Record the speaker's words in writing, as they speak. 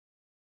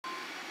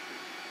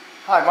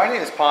Hi, my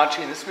name is Ponchi,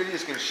 and this video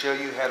is going to show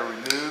you how to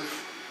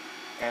remove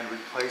and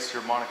replace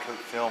your MonoKote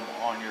film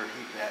on your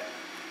heat bed.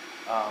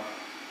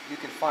 You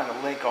can find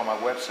a link on my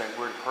website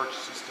where to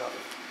purchase this stuff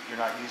if you're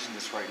not using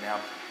this right now.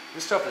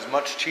 This stuff is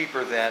much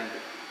cheaper than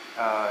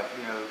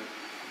the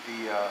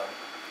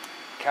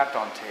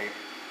Kapton tape,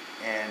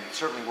 and it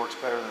certainly works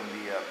better than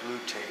the blue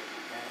tape,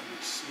 and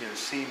it's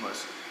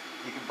seamless.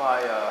 You can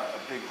buy a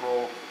big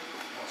roll,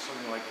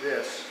 something like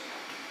this.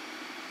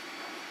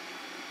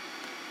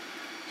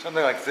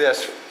 Something like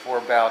this for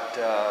about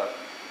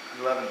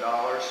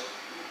 $11,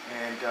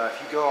 and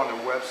if you go on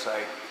their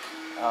website,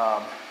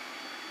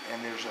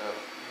 and there's a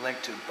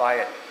link to buy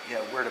it,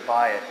 where to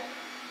buy it,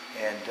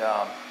 and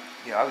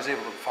I was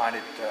able to find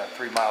it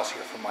 3 miles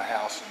here from my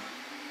house, and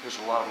there's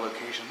a lot of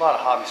locations, a lot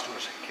of hobby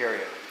stores that carry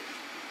it.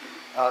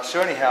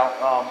 So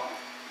anyhow,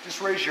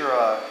 just raise your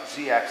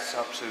Z-axis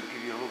up so it'll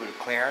give you a little bit of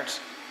clearance,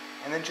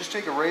 and then just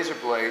take a razor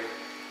blade,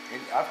 and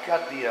I've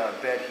got the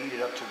bed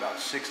heated up to about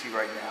 60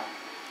 right now.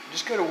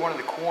 Just go to one of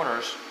the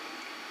corners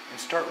and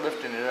start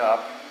lifting it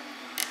up.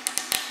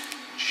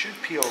 It should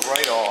peel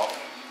right off.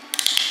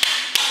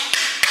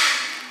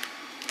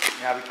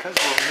 Now, because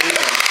we're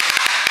moving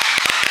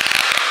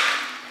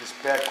this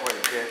bed quite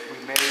a bit, we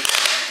may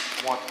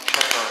want to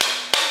check our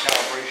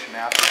calibration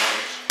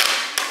afterwards.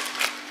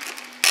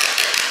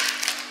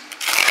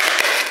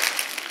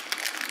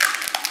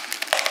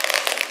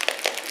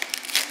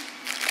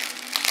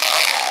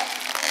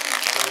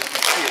 So you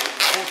can see it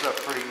pulls up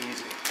pretty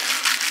easy.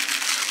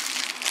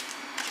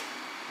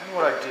 Then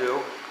what I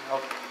do,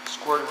 I'll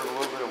squirt it with a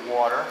little bit of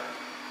water.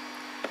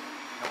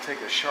 I'll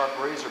take a sharp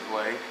razor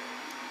blade.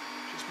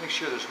 Just make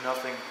sure there's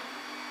nothing,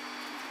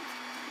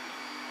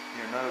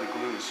 none of the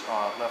glue is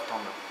left on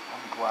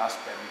the glass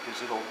bed,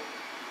 because it'll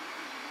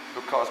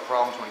cause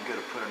problems when you go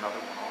to put another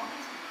one on.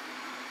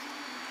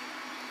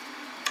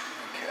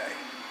 Okay.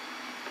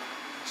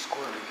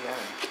 Squirt it again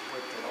and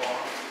wipe it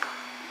off.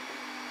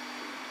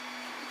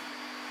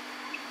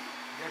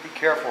 You gotta be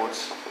careful.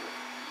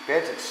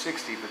 Bed's at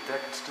 60, but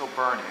that can still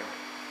burn you.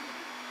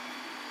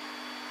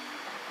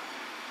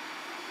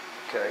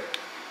 Okay,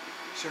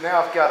 so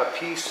now I've got a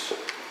piece of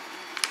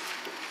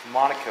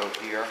MonoKote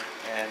here,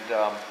 and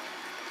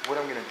what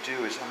I'm going to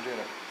do is I'm going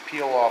to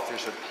peel off.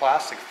 There's a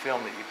plastic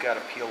film that you've got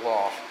to peel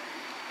off,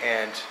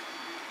 and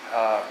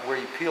where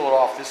you peel it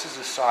off, this is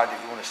the side that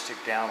you want to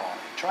stick down on.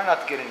 Try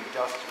not to get any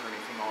dust or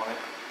anything on it.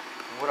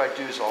 And what I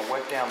do is I'll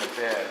wipe down the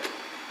bed.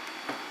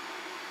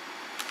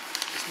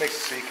 This makes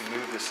it so you can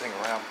move this thing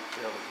around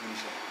fairly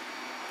easily.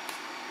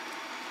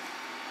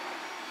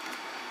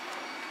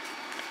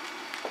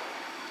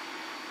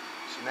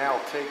 So now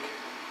I'll take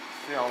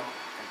film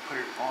and put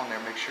it on there,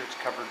 make sure it's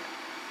covers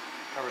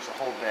the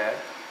whole bed.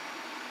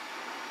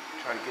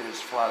 Try to get it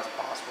as flat as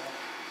possible.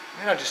 And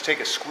then I'll just take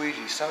a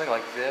squeegee, something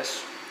like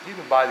this. You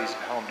can buy these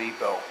at Home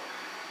Depot.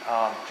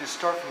 Just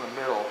start from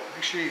the middle.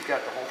 Make sure you've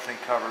got the whole thing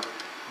covered.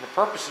 And the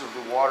purpose of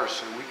the water is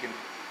so we can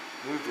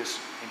move this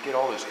and get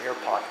all those air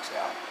pockets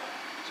out.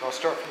 So I'll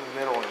start from the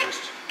middle and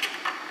just,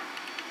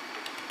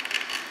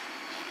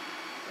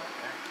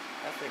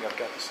 I think I've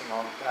got this thing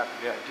on the back.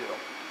 Yeah, I do.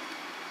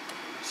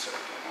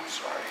 I'm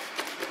sorry.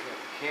 Looking at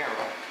the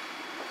camera,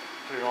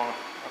 put it on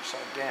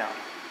upside down.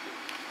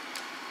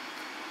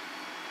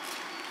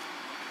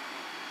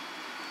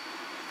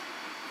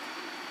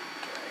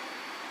 Okay.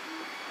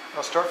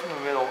 I'll start from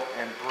the middle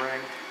and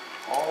bring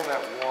all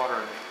that water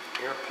and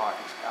air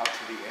pockets out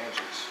to the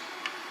edges.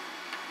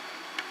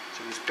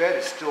 So this bed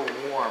is still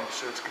warm,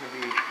 so it's going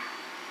to be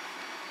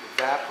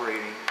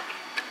evaporating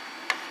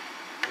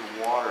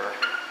the water,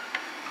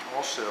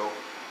 also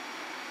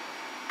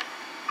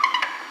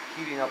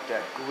heating up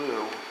that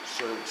glue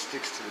so that it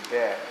sticks to the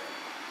bed.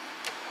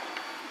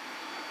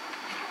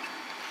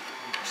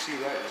 You can see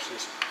that it's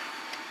just,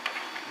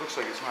 looks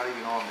like it's not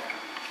even on there.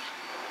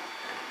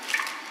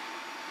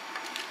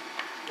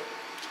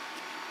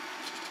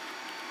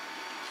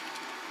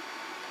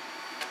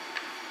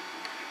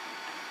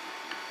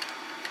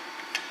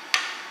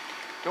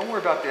 Don't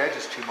worry about the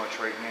edges too much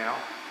right now,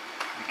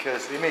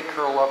 because they may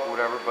curl up or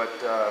whatever, but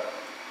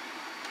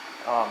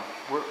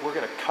we're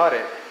going to cut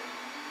it,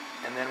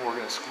 and then we're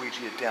going to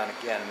squeegee it down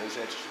again, and those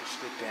edges will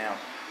stick down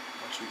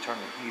once we turn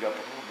the heat up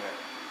a little bit.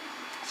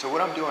 So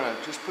what I'm doing, I'm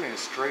just putting a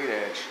straight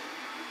edge.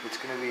 It's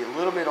going to be a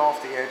little bit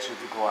off the edge of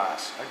the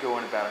glass. I go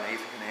in about 1/8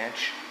 of an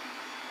inch,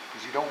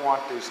 because you don't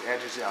want those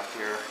edges out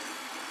there,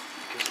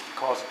 because it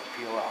causes it to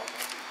peel out.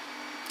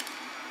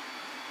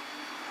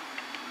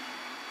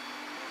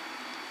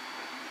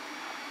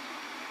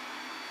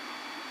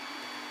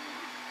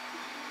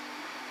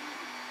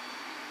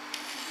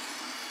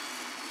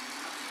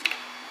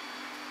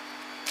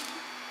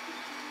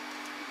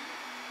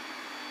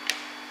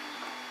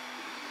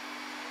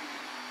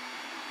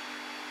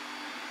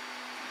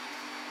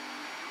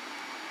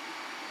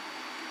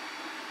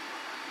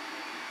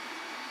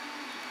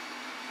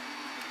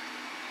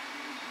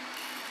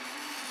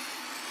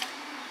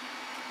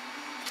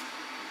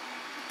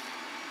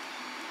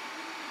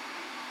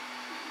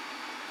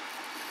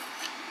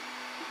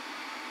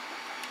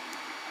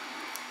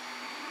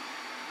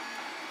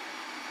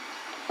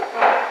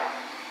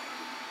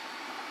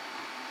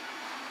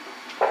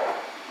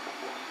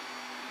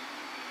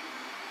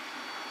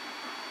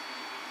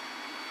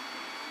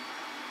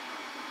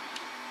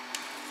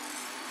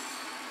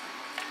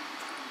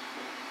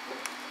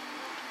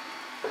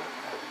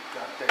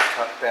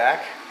 cut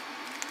back.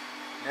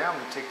 Now I'm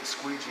going to take the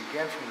squeegee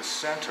again from the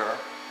center.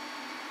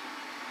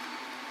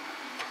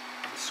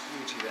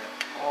 Squeegee that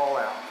all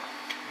out.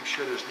 Make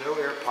sure there's no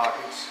air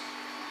pockets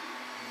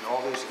and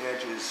all those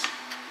edges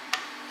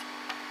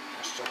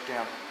are stuck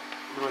down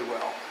really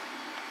well.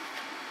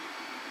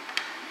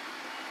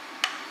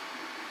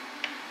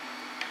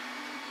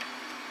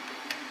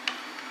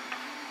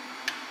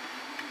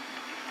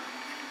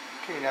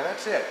 Okay, now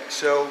that's it.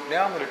 So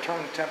now I'm going to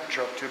turn the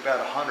temperature up to about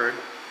 100,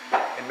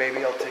 and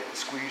maybe I'll take the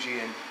squeegee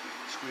and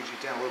squeegee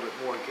it down a little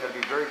bit more. You've got to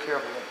be very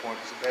careful at that point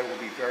because the bed will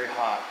be very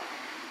hot.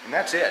 And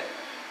that's it.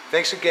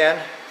 Thanks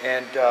again,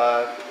 and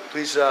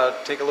please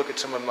take a look at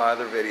some of my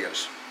other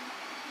videos.